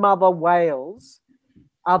grandmother whales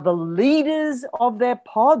are the leaders of their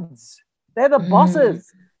pods. They're the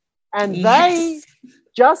bosses. And they,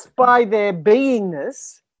 just by their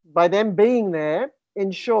beingness, by them being there,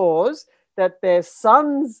 ensures that their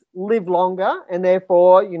sons live longer, and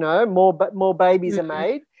therefore, more babies are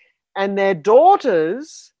made. And their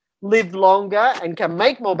daughters live longer and can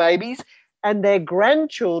make more babies, and their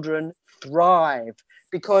grandchildren thrive,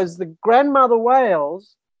 because the grandmother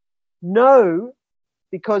whales know,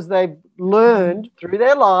 because they've learned through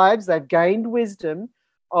their lives, they've gained wisdom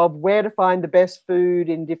of where to find the best food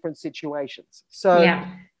in different situations. So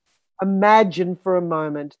imagine for a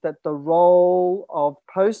moment that the role of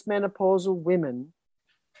postmenopausal women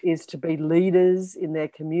is to be leaders in their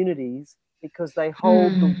communities, because they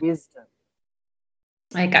hold the wisdom.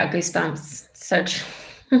 I got goosebumps. Such.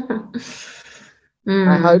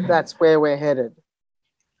 I hope that's where we're headed.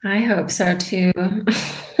 I hope so too.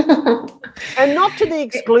 And not to the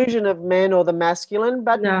exclusion of men or the masculine,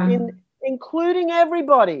 but including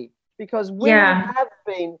everybody, because women have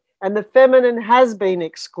been, and the feminine has been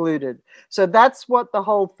excluded. So that's what the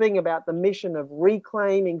whole thing about the mission of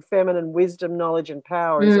reclaiming feminine wisdom, knowledge, and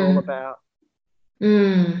power is all about.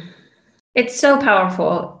 It's so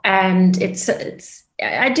powerful, and it's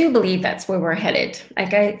I do believe that's where we're headed.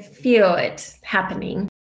 Like, I feel it happening.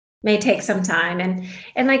 May take some time,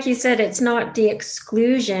 and like you said, it's not the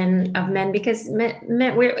exclusion of men, because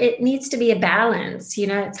it needs to be a balance.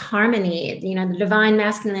 It's harmony. The divine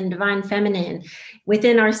masculine, divine feminine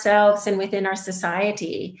within ourselves and within our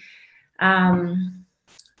society. But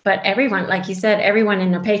everyone, like you said, everyone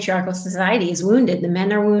in a patriarchal society is wounded. The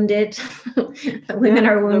men are wounded, the women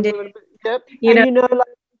are wounded. Yep. In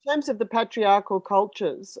terms of the patriarchal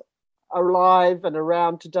cultures alive and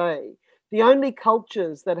around today, the only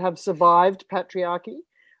cultures that have survived patriarchy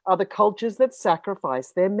are the cultures that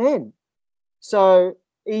sacrifice their men. So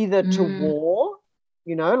either to war,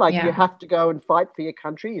 you have to go and fight for your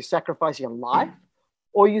country, you sacrifice your life,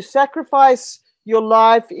 or you sacrifice your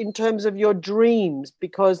life in terms of your dreams,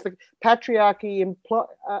 because the patriarchy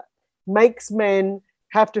makes men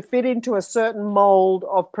have to fit into a certain mold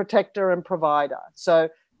of protector and provider. So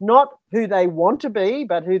not who they want to be,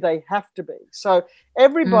 but who they have to be. So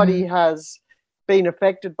everybody has been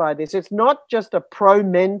affected by this. It's not just a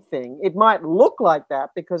pro-men thing. It might look like that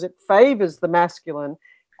because it favors the masculine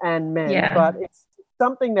and men, but it's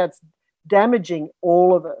something that's damaging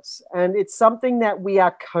all of us. And it's something that we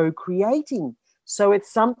are co-creating. So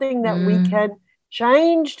it's something that we can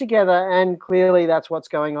change together. And clearly that's what's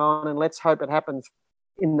going on. And let's hope it happens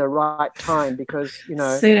in the right time, because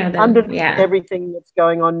underneath everything that's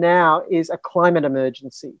going on now is a climate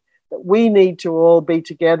emergency that we need to all be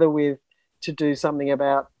together with to do something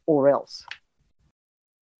about, or else.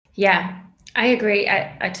 Yeah, I agree.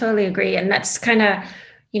 I totally agree. And that's kind of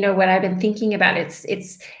what I've been thinking about.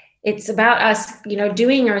 It's about us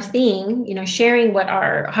doing our thing, sharing what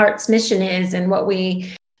our heart's mission is and what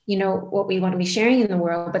we want to be sharing in the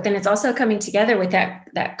world. But then it's also coming together with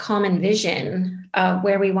that common vision of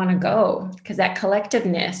where we want to go, because that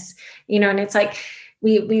collectiveness, and it's like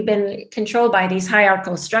we've been controlled by these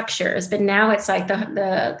hierarchical structures, but now it's like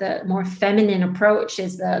the more feminine approach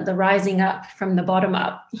is the rising up from the bottom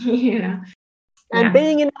up, and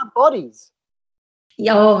being in our bodies.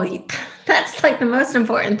 Yo, that's like the most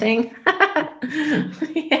important thing.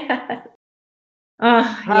 Yeah. Oh,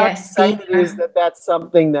 How yes. insane it is that that's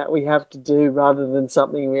something that we have to do rather than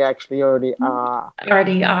something we actually already are.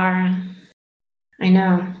 Already are. I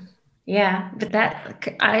know. Yeah. But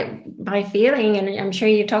my feeling, and I'm sure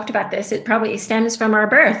you talked about this, it probably stems from our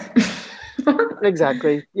birth.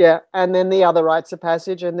 Exactly. Yeah. And then the other rites of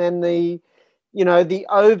passage, and then the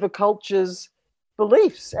over culture's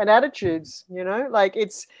beliefs and attitudes, like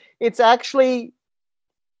it's actually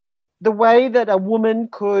the way that a woman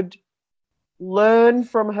could learn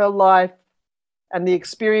from her life and the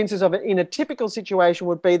experiences of it in a typical situation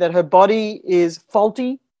would be that her body is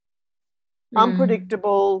faulty,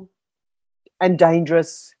 unpredictable, and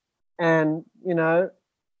dangerous, and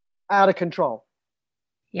out of control.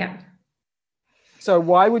 Yeah. So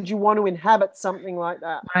why would you want to inhabit something like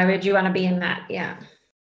that? Why would you want to be in that? Yeah,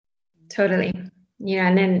 totally. Yeah,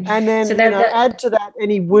 and then so add to that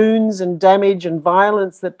any wounds and damage and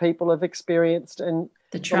violence that people have experienced, and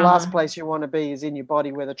the last place you want to be is in your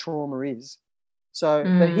body where the trauma is. So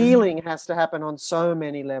the healing has to happen on so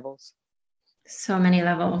many levels. So many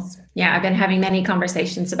levels. Yeah, I've been having many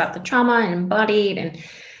conversations about the trauma and embodied, and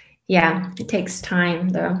yeah, it takes time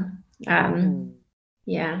though.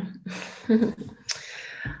 Yeah.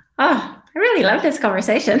 Oh, I really love this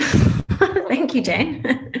conversation. Thank you, Jane.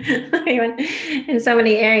 In so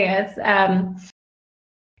many areas.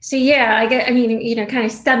 So yeah, kind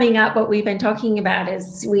of summing up what we've been talking about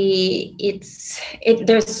is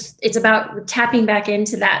it's about tapping back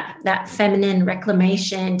into that feminine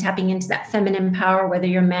reclamation, tapping into that feminine power, whether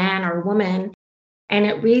you're man or woman. And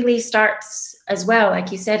it really starts as well,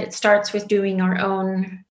 like you said, it starts with doing our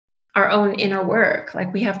own inner work.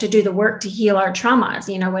 Like we have to do the work to heal our traumas,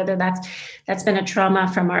 whether that's been a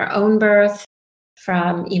trauma from our own birth,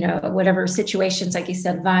 from, whatever situations, like you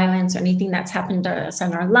said, violence or anything that's happened to us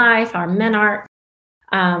in our life, our men art,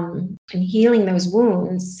 and healing those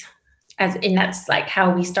wounds and that's like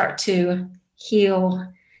how we start to heal,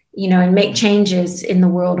 and make changes in the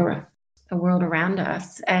world around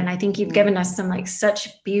us. And I think you've given us some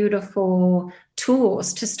such beautiful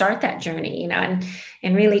tools to start that journey, and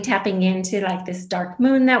really tapping into this dark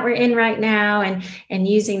moon that we're in right now, and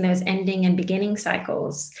using those ending and beginning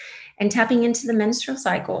cycles, and tapping into the menstrual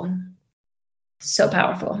cycle. So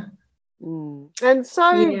powerful. And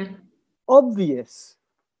so obvious.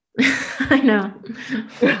 I know.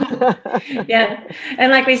 Yeah.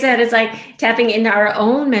 And like we said, it's like tapping into our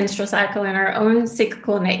own menstrual cycle and our own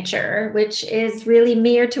cyclical nature, which is really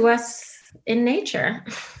mirror to us in nature.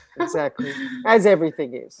 Exactly. As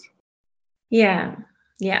everything is. Yeah.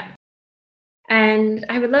 Yeah. And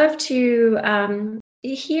I would love to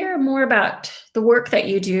hear more about the work that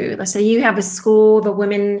you do. Let's say you have a school, the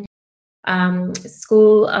Women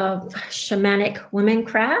School of Shamanic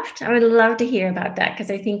Womancraft. I would love to hear about that,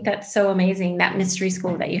 because I think that's so amazing, that mystery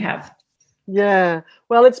school that you have. Yeah.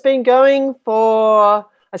 Well, it's been going I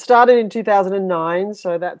started in 2009,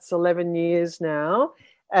 so that's 11 years now.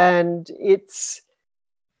 And it's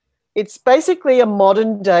basically a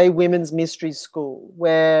modern day women's mystery school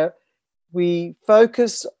where we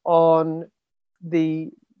focus on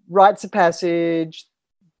the rites of passage,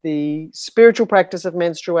 the spiritual practice of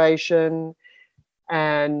menstruation,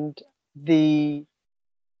 and the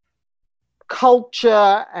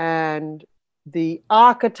culture and the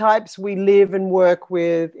archetypes we live and work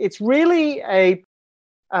with. It's really a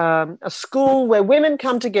school where women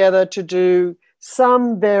come together to do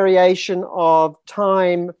some variation of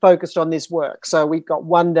time focused on this work. So we've got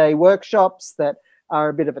one-day workshops that are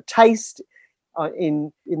a bit of a taste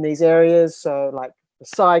in these areas. So like the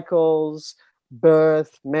cycles,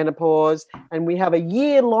 birth, menopause, and we have a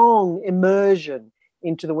year-long immersion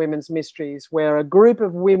into the women's mysteries where a group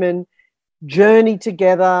of women journey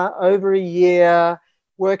together over a year,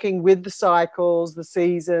 working with the cycles, the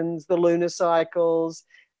seasons, the lunar cycles,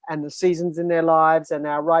 and the seasons in their lives, and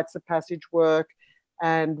our rites of passage work.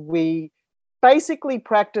 And we basically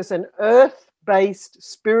practice an earth-based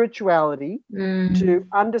spirituality to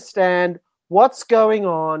understand what's going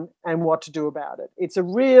on and what to do about it. It's a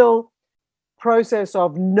real process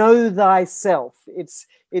of know thyself. It's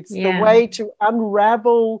the way to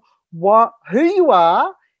unravel who you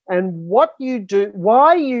are and what you do,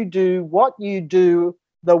 why you do what you do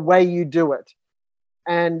the way you do it,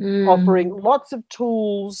 and offering lots of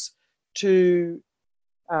tools to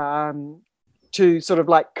sort of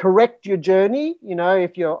like correct your journey,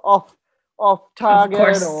 if you're off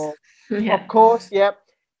target or of course, yep.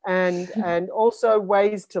 And also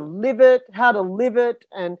ways to live it, how to live it,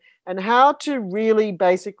 and how to really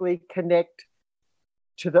basically connect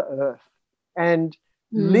to the earth. and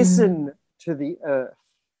listen to the earth.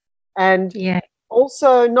 And Yeah.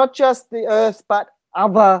 also not just the earth, but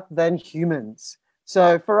other than humans.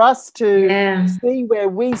 So for us to see where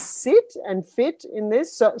we sit and fit in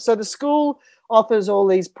this. So the school offers all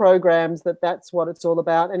these programs that's what it's all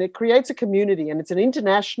about. And it creates a community, and it's an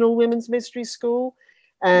international women's mystery school.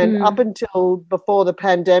 And up until before the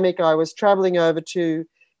pandemic, I was traveling over to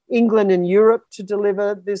England and Europe to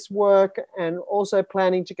deliver this work, and also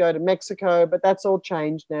planning to go to Mexico, but that's all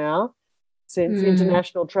changed now since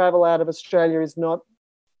international travel out of Australia is not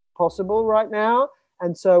possible right now.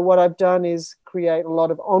 And so what I've done is create a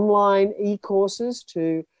lot of online e-courses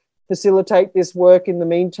to facilitate this work in the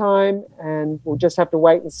meantime, and we'll just have to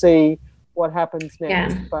wait and see what happens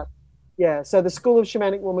next. But yeah, so the School of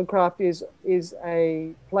Shamanic Womancraft is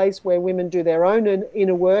a place where women do their own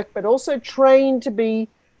inner work, but also train to be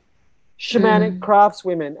shamanic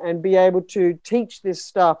craftswomen and be able to teach this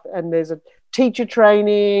stuff. And there's a teacher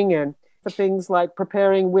training and for things like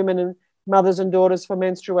preparing women and mothers and daughters for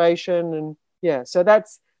menstruation. And yeah, so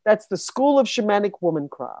that's the School of Shamanic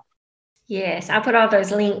Womancraft. Yes, I'll put all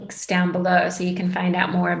those links down below so you can find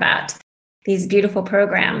out more about these beautiful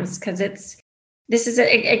programs, because I'm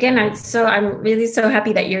really so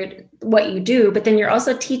happy that you're what you do, but then you're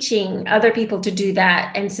also teaching other people to do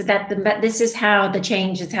that. And so this is how the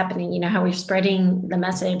change is happening, you know, how we're spreading the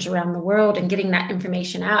message around the world and getting that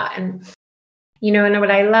information out. And, you know, and what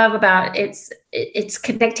I love about it's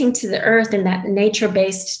connecting to the earth and that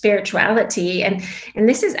nature-based spirituality. And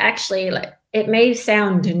this is actually, like, it may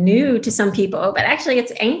sound new to some people, but actually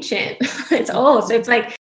it's ancient. It's old. So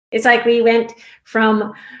it's like we went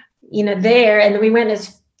from, you know, there, and we went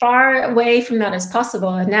as far away from that as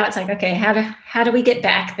possible. And now it's like, okay, how do we get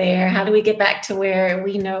back there? How do we get back to where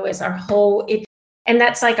we know is our whole, and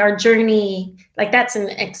that's like our journey, like that's an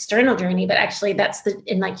external journey, but actually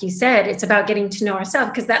and like you said, it's about getting to know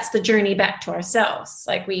ourselves, because that's the journey back to ourselves.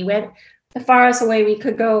 Like we went the farthest away we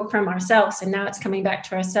could go from ourselves, and now it's coming back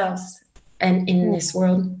to ourselves and in this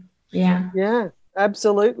world. Yeah. Yeah,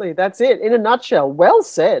 absolutely. That's it in a nutshell. Well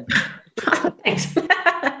said. Thanks.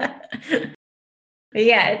 But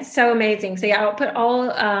yeah, it's so amazing. So yeah, I'll put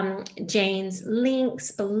all Jane's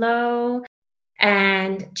links below,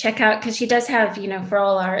 and check out, because she does have, you know, for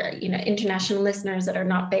all our, you know, international listeners that are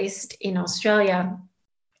not based in Australia,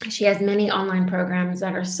 she has many online programs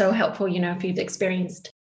that are so helpful, you know, if you've experienced,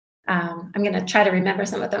 I'm going to try to remember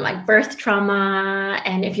some of them, like birth trauma.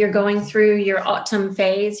 And if you're going through your autumn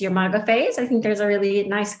phase, your Maga phase, I think there's a really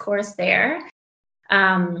nice course there.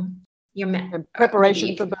 And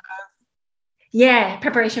preparation for birth. Yeah,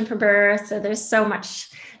 preparation for birth. So there's so much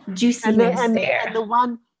juiciness there. And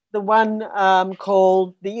the one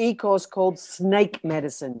called the e-course called Snake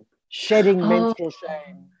Medicine, Shedding Menstrual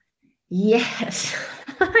Shame. Yes,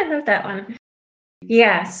 I love that one.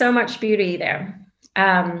 Yeah, so much beauty there.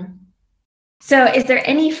 So is there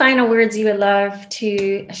any final words you would love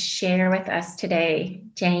to share with us today,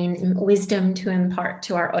 Jane? Wisdom to impart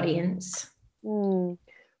to our audience?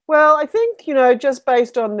 Well, I think, you know, just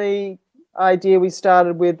based on the idea we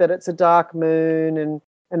started with, that it's a dark moon and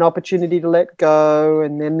an opportunity to let go,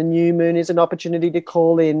 and then the new moon is an opportunity to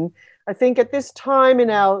call in. I think at this time in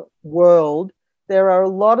our world, there are a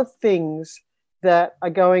lot of things that are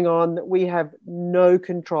going on that we have no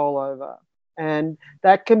control over, and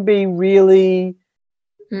that can be really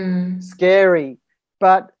scary.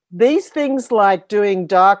 But these things like doing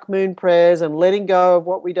dark moon prayers and letting go of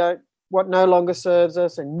what no longer serves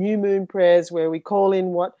us, and new moon prayers where we call in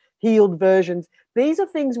what healed versions, these are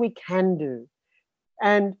things we can do.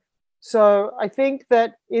 And so I think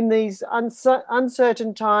that in these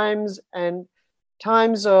uncertain times and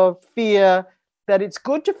times of fear, that it's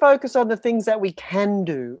good to focus on the things that we can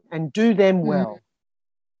do and do them well.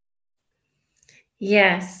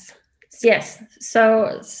 Yes.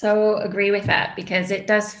 So agree with that, because it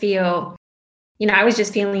does feel, you know, I was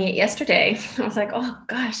just feeling it yesterday. I was like, oh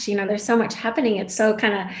gosh, you know, there's so much happening. It's so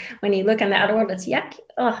kind of, when you look on the outer world, it's yuck.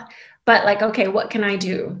 But like, okay, what can I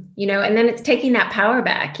do? You know, and then it's taking that power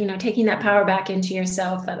back, you know, taking that power back into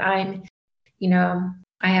yourself, that I'm, you know,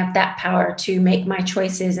 I have that power to make my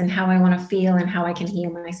choices and how I want to feel and how I can heal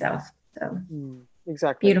myself. So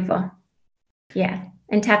exactly. Beautiful. Yeah.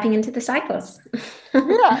 And tapping into the cycles.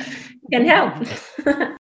 Yeah. Can help.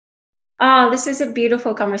 Oh, this is a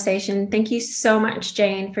beautiful conversation. Thank you so much,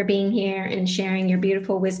 Jane, for being here and sharing your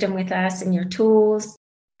beautiful wisdom with us and your tools.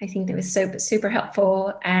 I think that was super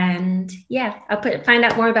helpful. And yeah, I'll find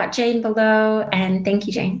out more about Jane below. And thank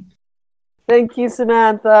you, Jane. Thank you,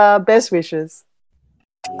 Samantha. Best wishes.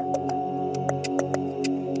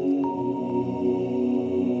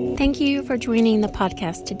 Thank you for joining the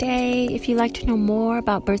podcast today. If you'd like to know more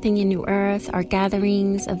about Birthing in New Earth, our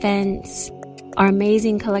gatherings, events, our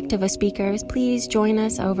amazing collective of speakers, please join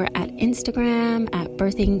us over at Instagram at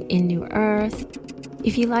Birthing in New Earth.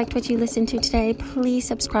 If you liked what you listened to today, please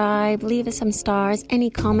subscribe, leave us some stars,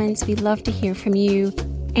 any comments. We'd love to hear from you.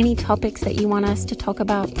 Any topics that you want us to talk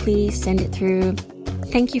about, please send it through.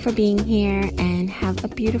 Thank you for being here and have a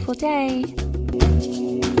beautiful day.